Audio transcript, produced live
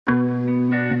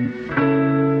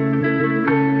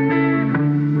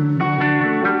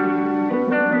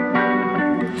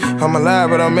I'm alive,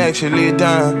 but I'm actually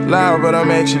dying. Loud, but I'm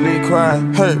actually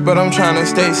crying. Hurt, but I'm trying to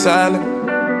stay silent.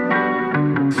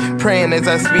 Praying as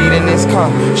I speed in this car.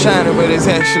 Shining, but it's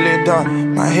actually dark.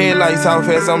 My headlights off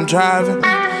as I'm driving.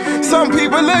 Some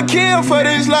people look kill for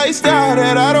this lifestyle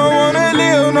that I don't wanna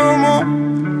live no more.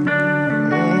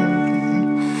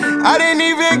 I didn't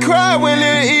even cry when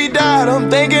Lil E died. I'm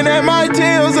thinking that my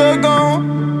tears are gone.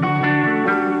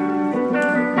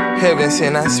 Heaven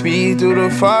sent, I speed through the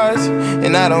forest,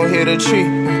 and I don't hear the tree.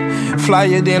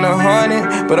 Flyer than a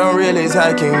hornet, but I'm real as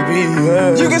I can be,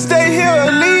 yeah. You can stay here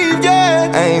or leave,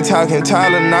 yeah. I ain't talking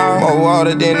Tylenol, more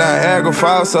water than Niagara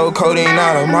Falls, so codeine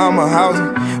out of mama house.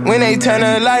 When they turn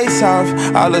the lights off,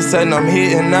 all of a sudden I'm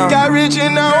hitting out. Got rich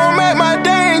and now I'm at my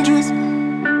dangerous.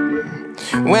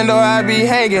 Window I be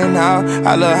hanging out,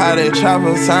 I love how that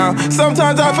chopper sound.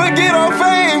 Sometimes I forget I'm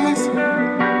famous.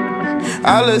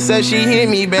 Alla said she hit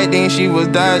me, back then she was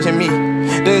dodging me.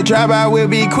 The drive-by will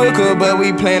be quicker, but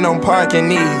we plan on parking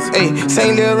these. Ayy,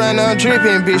 St. Lil run up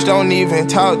drippin', bitch, don't even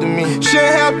talk to me.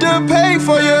 Shouldn't have to pay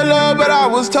for your love, but I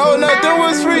was told nothing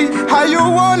was free. How you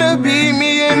wanna be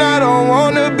me and I don't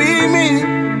wanna be me?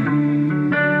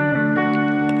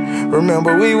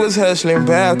 Remember we was hustling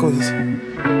backwards.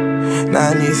 Now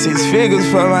I need 6 figures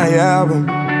for my album,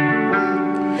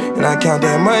 and I count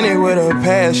that money with a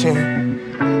passion.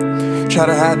 Try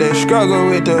to hide that struggle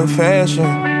with the fashion.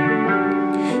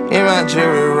 In my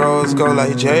jewelry rolls go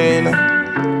like jailer.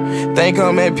 Think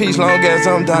I'm at peace long as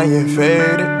I'm dying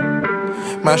faded.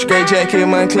 My straight jacket,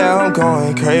 Montclair, I'm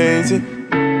going crazy.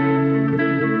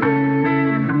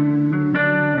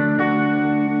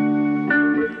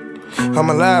 I'm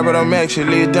alive, but I'm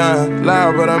actually dying.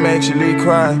 Loud, but I'm actually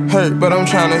crying. Hurt, but I'm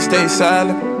trying to stay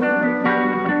silent.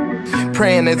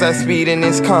 Praying as I speed in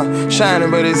this car. Shining,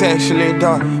 but it's actually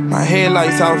dark. My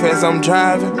headlights off as I'm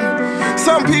driving.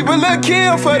 Some people look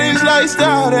kill for this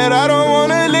lifestyle that I don't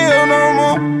wanna live no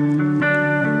more.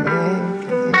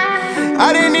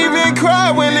 I didn't even cry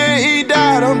when Lil E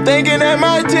died. I'm thinking that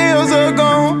my tears are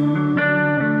gone.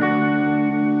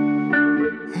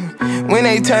 When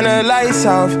they turn the lights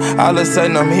off, all of a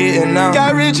sudden I'm hitting out.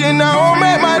 Got rich and now I'm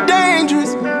at my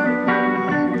dangerous.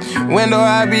 Window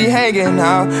I be hanging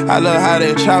out, I love how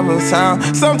that chopper sound.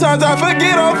 Sometimes I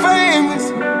forget I'm famous.